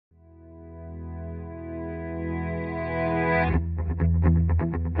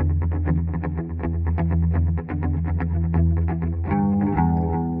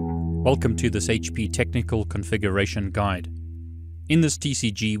Welcome to this HP Technical Configuration Guide. In this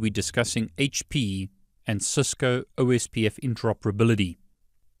TCG, we're discussing HPE and Cisco OSPF interoperability.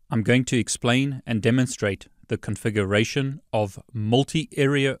 I'm going to explain and demonstrate the configuration of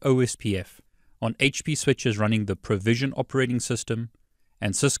multi-area OSPF on HP switches running the Provision operating system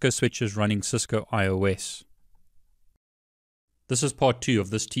and Cisco switches running Cisco iOS. This is part 2 of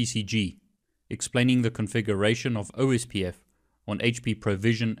this TCG, explaining the configuration of OSPF on HP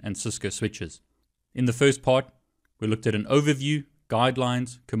Provision and Cisco switches. In the first part, we looked at an overview,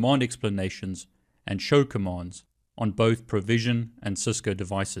 guidelines, command explanations, and show commands on both Provision and Cisco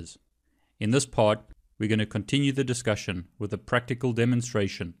devices. In this part, we're going to continue the discussion with a practical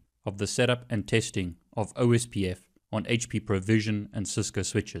demonstration of the setup and testing of OSPF on HP Provision and Cisco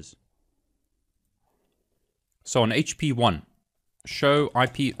switches. So on HP 1, show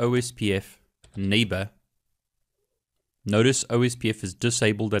IP OSPF neighbor. Notice OSPF is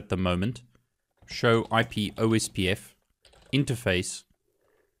disabled at the moment. Show IP OSPF interface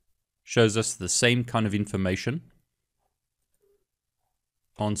shows us the same kind of information.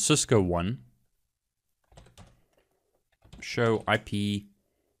 On Cisco 1, show IP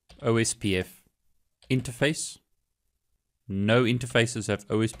OSPF interface. No interfaces have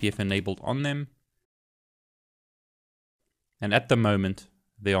OSPF enabled on them. And at the moment,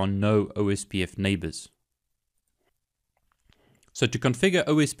 there are no OSPF neighbors. So to configure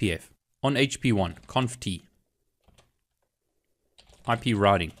OSPF on HP1, conf-t, IP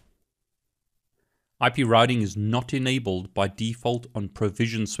routing. IP routing is not enabled by default on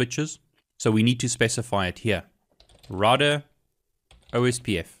Provision switches, so we need to specify it here. Router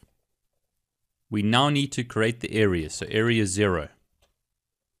OSPF. We now need to create the areas, so area 0,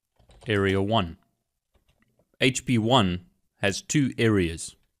 area 1. HP1 has 2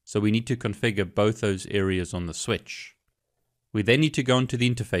 areas, so we need to configure both those areas on the switch. We then need to go into the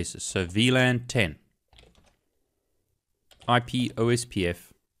interfaces, so VLAN 10, IP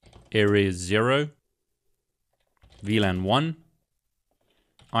OSPF, area 0, VLAN 1,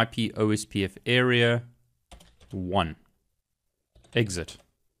 IP OSPF area 1. Exit.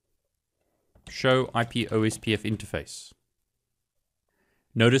 Show IP OSPF interface.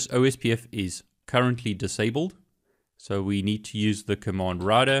 Notice OSPF is currently disabled, so we need to use the command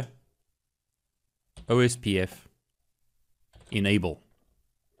router OSPF enable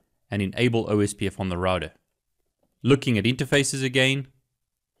and enable OSPF on the router. Looking at interfaces again,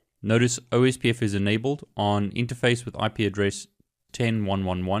 notice OSPF is enabled on interface with IP address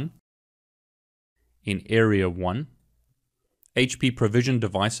 10.1.1.1 in area 1. HP Provision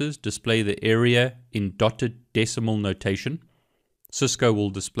devices display the area in dotted decimal notation. Cisco will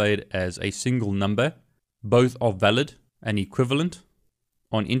display it as a single number. Both are valid and equivalent.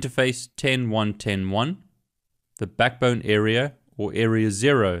 On interface 10.1.10.1, the backbone area or area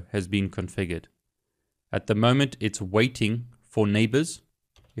 0 has been configured. At the moment, it's waiting for neighbors.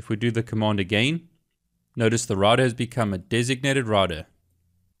 If we do the command again, notice the router has become a designated router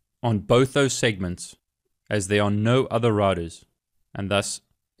on both those segments, as there are no other routers, and thus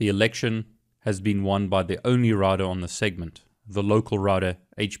the election has been won by the only router on the segment, the local router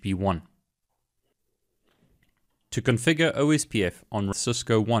HP1. To configure OSPF on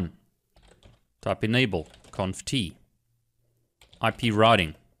Cisco 1, type enable conf-t, IP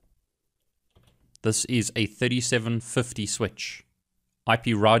routing. This is a 3750 switch. IP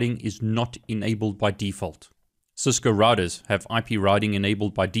routing is not enabled by default. Cisco routers have IP routing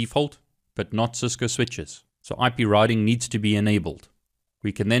enabled by default, but not Cisco switches. So IP routing needs to be enabled.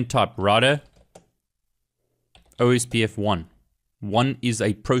 We can then type router OSPF 1. 1 is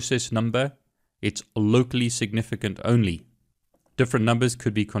a process number. It's locally significant only. Different numbers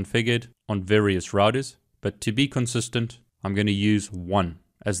could be configured on various routers, but to be consistent, I'm going to use 1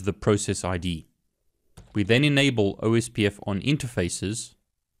 as the process ID. We then enable OSPF on interfaces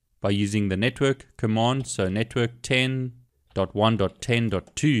by using the network command, so network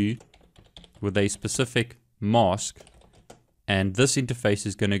 10.1.10.2 with a specific mask, and this interface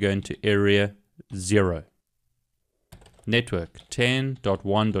is going to go into area 0. Network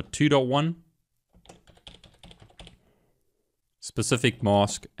 10.1.2.1, specific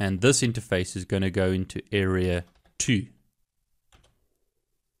mask, and this interface is going to go into area 2.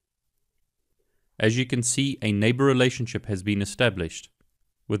 As you can see, a neighbor relationship has been established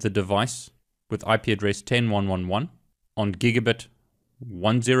with the device with IP address 10.1.1.1 on gigabit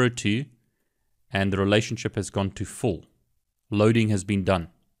 102, and the relationship has gone to full. Loading has been done.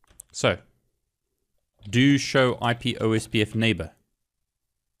 So, do show IP OSPF neighbor.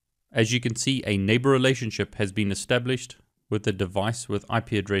 As you can see, a neighbor relationship has been established with the device with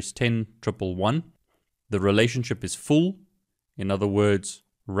IP address 10.1.1.1. The relationship is full. In other words,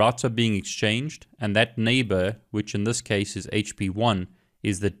 routes are being exchanged, and that neighbor, which in this case is HP1,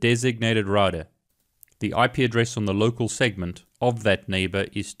 is the designated router. The IP address on the local segment of that neighbor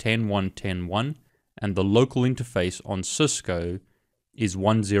is 10.1.10.1, and the local interface on Cisco is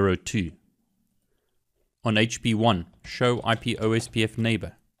 102. On HP1, show IP OSPF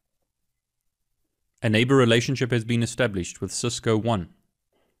neighbor. A neighbor relationship has been established with Cisco 1.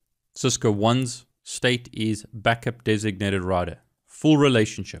 Cisco 1's state is backup designated router. Full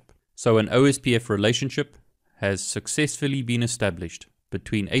relationship. So an OSPF relationship has successfully been established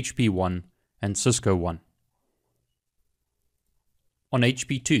between HP1 and Cisco 1. On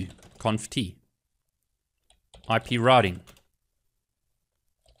HP2, conf-t. IP routing.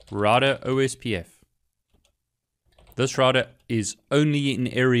 Router OSPF. This router is only in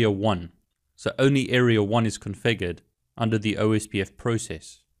area 1. So only area 1 is configured under the OSPF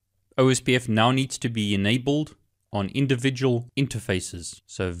process. OSPF now needs to be enabled on individual interfaces.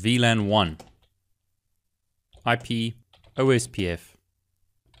 So VLAN 1, IP OSPF,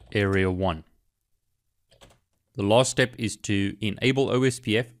 area 1. The last step is to enable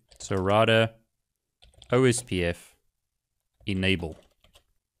OSPF. So router OSPF enable.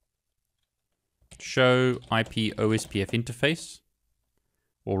 Show IP OSPF interface,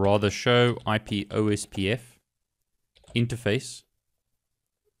 or rather show IP OSPF interface.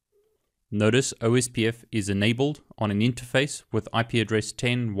 Notice OSPF is enabled on an interface with IP address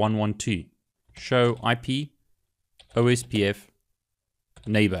 10.1.1.2. Show IP OSPF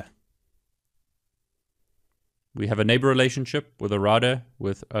neighbor. We have a neighbor relationship with a router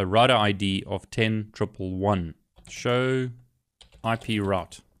ID of 10.1.1.1. Show IP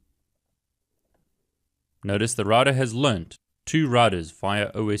route. Notice the router has learned 2 routers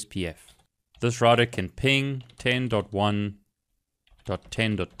via OSPF. This router can ping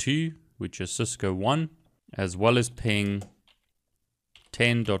 10.1.10.2, which is Cisco 1, as well as ping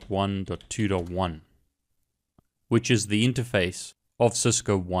 10.1.2.1, which is the interface of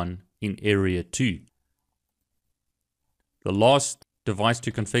Cisco 1 in area 2. The last device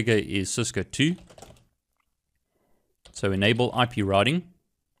to configure is Cisco 2. So enable IP routing.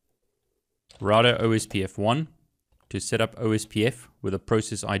 Router OSPF 1 to set up OSPF with a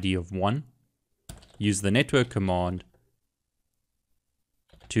process ID of 1. Use the network command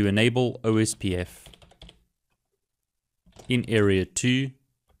to enable OSPF in area 2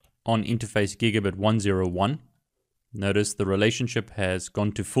 on interface gigabit 101. Notice the relationship has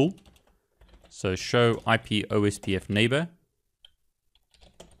gone to full. So show IP OSPF neighbor.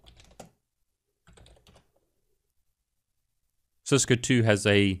 Cisco 2 has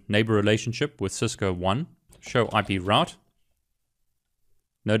a neighbor relationship with Cisco 1. Show IP route.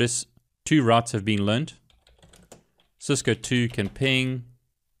 Notice 2 routes have been learned. Cisco 2 can ping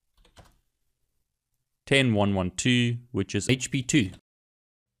 10.1.1.2, which is HP2.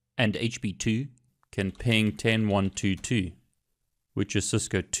 And HP2 can ping 10.1.2.2, which is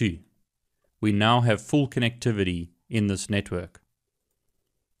Cisco 2. We now have full connectivity in this network.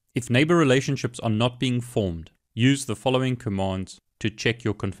 If neighbor relationships are not being formed, use the following commands to check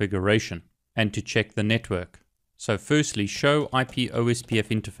your configuration and to check the network. So firstly, show IP OSPF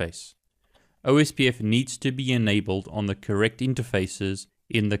interface. OSPF needs to be enabled on the correct interfaces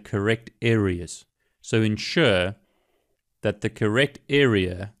in the correct areas. So ensure that the correct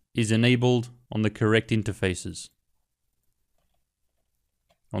area is enabled on the correct interfaces.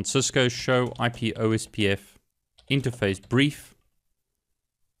 On Cisco, show IP OSPF interface brief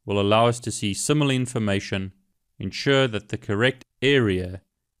will allow us to see similar information. Ensure that the correct area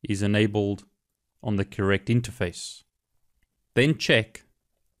is enabled on the correct interface. Then check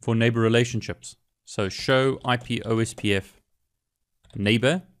for neighbor relationships. So show IP OSPF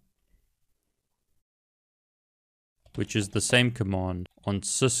neighbor, which is the same command on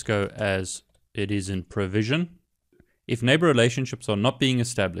Cisco as it is in provision. If neighbor relationships are not being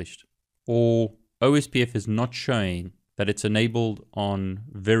established, or OSPF is not showing that it's enabled on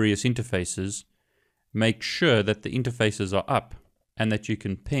various interfaces, make sure that the interfaces are up and that you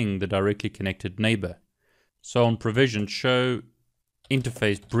can ping the directly connected neighbor. So on provision, show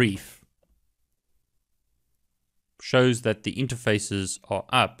interface brief shows that the interfaces are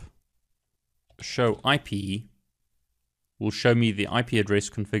up. Show IP will show me the IP address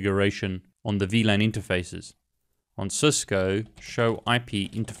configuration on the VLAN interfaces. On Cisco, show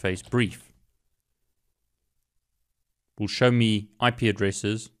IP interface brief will show me IP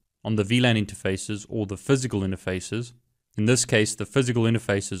addresses on the VLAN interfaces or the physical interfaces. In this case, the physical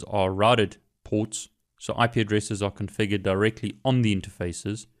interfaces are routed ports, so IP addresses are configured directly on the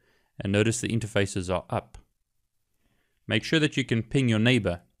interfaces, and notice the interfaces are up. Make sure that you can ping your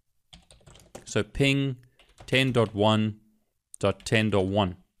neighbor. So ping 10.1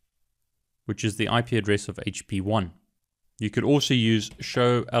 192.10.1, which is the IP address of HP1. You could also use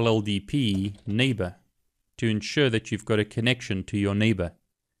show LLDP neighbor to ensure that you've got a connection to your neighbor.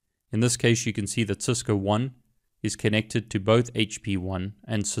 In this case, you can see that Cisco 1 is connected to both HP1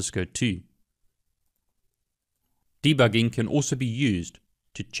 and Cisco 2. Debugging can also be used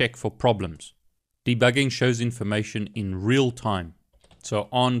to check for problems. Debugging shows information in real time. So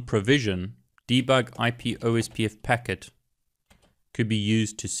on provision, debug IP OSPF packet could be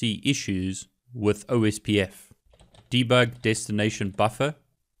used to see issues with OSPF. Debug destination buffer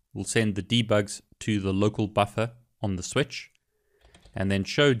will send the debugs to the local buffer on the switch, and then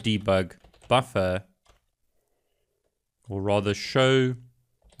show debug buffer, or rather show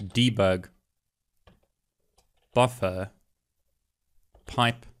debug buffer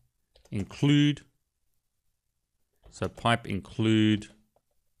pipe include. So pipe include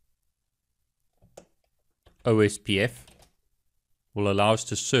OSPF will allow us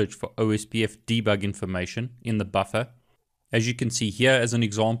to search for OSPF debug information in the buffer. As you can see here as an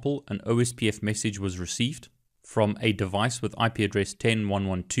example, an OSPF message was received from a device with IP address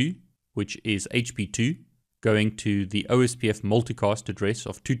 10.112, which is HP2, going to the OSPF multicast address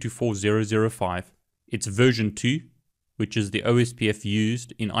of 224.0.0.5. It's version 2, which is the OSPF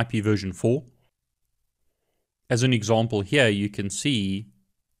used in IP version 4. As an example here, you can see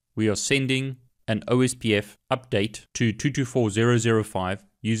we are sending an OSPF update to 224.0.0.5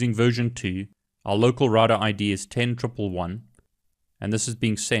 using version 2. Our local router ID is 10.111, and this is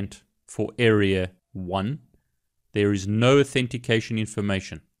being sent for area 1. There is no authentication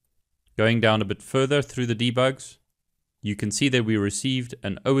information. Going down a bit further through the debugs, you can see that we received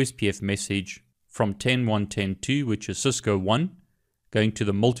an OSPF message from 10.1.10.2, which is Cisco 1, going to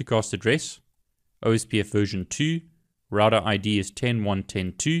the multicast address, OSPF version 2, router ID is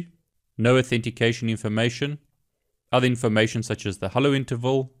 10.1.10.2, no authentication information. Other information such as the hello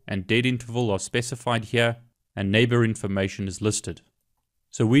interval and dead interval are specified here, and neighbor information is listed.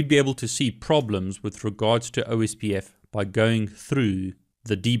 So we'd be able to see problems with regards to OSPF by going through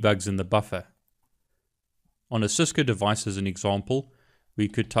the debugs in the buffer. On a Cisco device as an example, we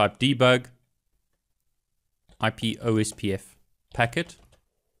could type debug IP OSPF packet,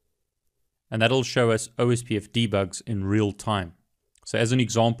 and that'll show us OSPF debugs in real time. So as an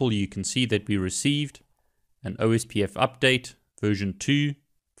example, you can see that we received an OSPF update version 2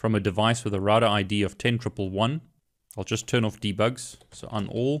 from a device with a router ID of 10.111. I'll just turn off debugs, so on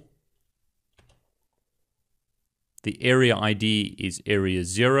all. The area ID is area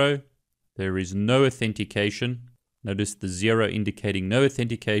 0. There is no authentication. Notice the 0 indicating no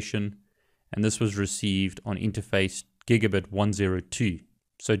authentication, and this was received on interface gigabit 102.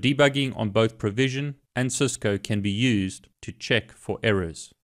 So debugging on both Provision and Cisco can be used to check for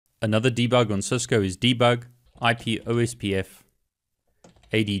errors. Another debug on Cisco is debug IP OSPF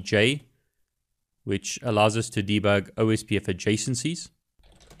ADJ, which allows us to debug OSPF adjacencies.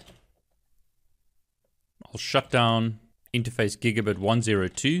 I'll shut down interface gigabit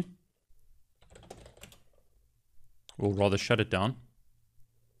 102, or rather shut it down.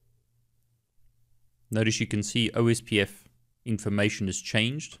 Notice you can see OSPF information is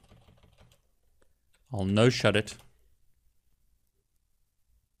changed. I'll no shut it.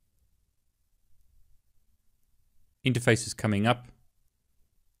 Interface is coming up.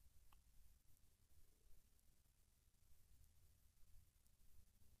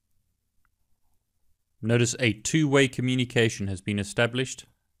 Notice a two-way communication has been established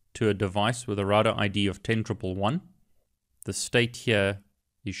to a device with a router ID of 10.111. The state here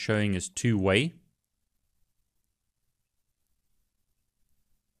is showing as two-way.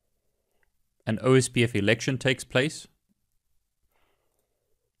 An OSPF election takes place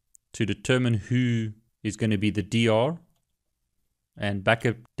to determine who is going to be the DR and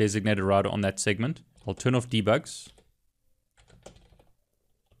backup designated router on that segment. I'll turn off debugs.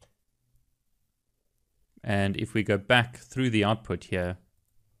 And if we go back through the output here,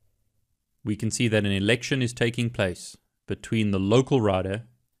 we can see that an election is taking place between the local router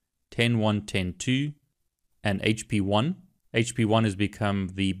 10.1.10.2 and HP1. HP1 has become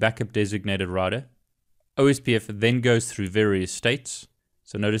the backup designated router. OSPF then goes through various states.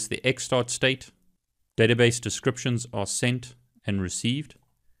 So notice the xstart state. Database descriptions are sent and received.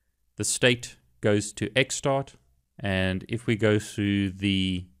 The state goes to xstart. And if we go through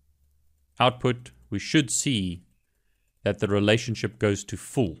the output, we should see that the relationship goes to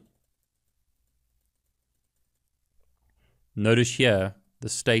full. Notice here the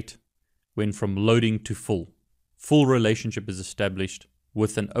state went from loading to full. Full relationship is established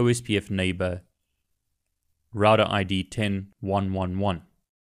with an OSPF neighbor, router ID 10.111.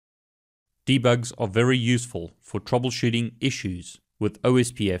 Debugs are very useful for troubleshooting issues with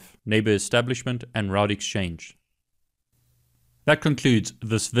OSPF, neighbor establishment, and route exchange. That concludes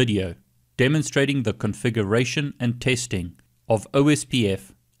this video demonstrating the configuration and testing of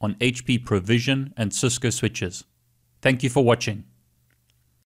OSPF on HP Provision and Cisco switches. Thank you for watching.